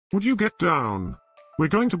Would you get down? We're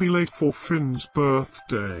going to be late for Finn's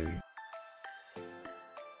birthday.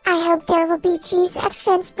 I hope there will be cheese at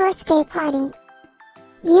Finn's birthday party.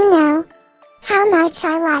 You know how much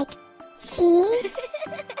I like cheese.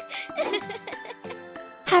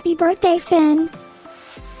 Happy birthday, Finn!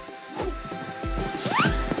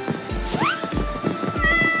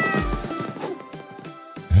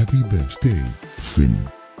 Happy birthday,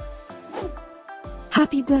 Finn.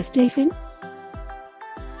 Happy birthday, Finn!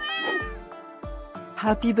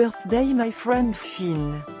 Happy birthday, my friend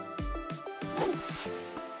Finn.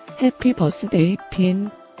 Happy birthday,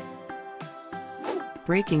 Finn!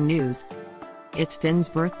 Breaking news. It's Finn's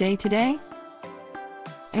birthday today?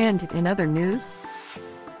 And in other news,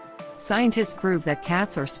 scientists prove that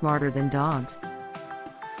cats are smarter than dogs.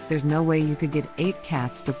 There's no way you could get 8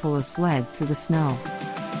 cats to pull a sled through the snow.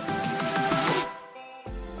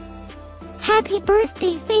 Happy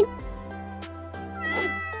birthday, Finn!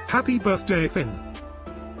 Happy birthday, Finn.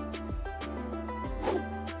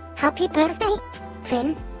 Happy birthday,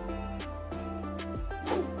 Finn!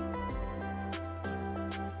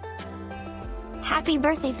 Happy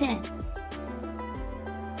birthday, Finn!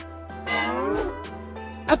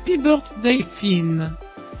 Happy birthday, Finn!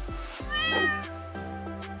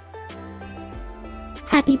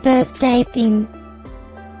 Happy birthday, Finn!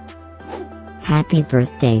 Happy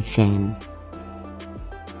birthday, Finn!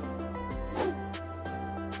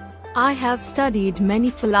 I have studied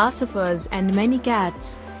many philosophers and many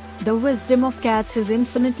cats. The wisdom of cats is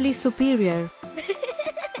infinitely superior.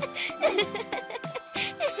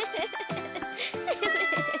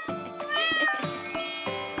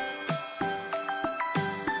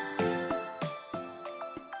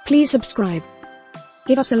 Please subscribe,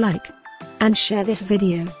 give us a like, and share this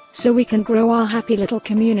video, so we can grow our happy little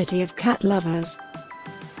community of cat lovers.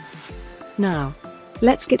 Now,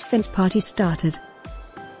 let's get Finn's party started.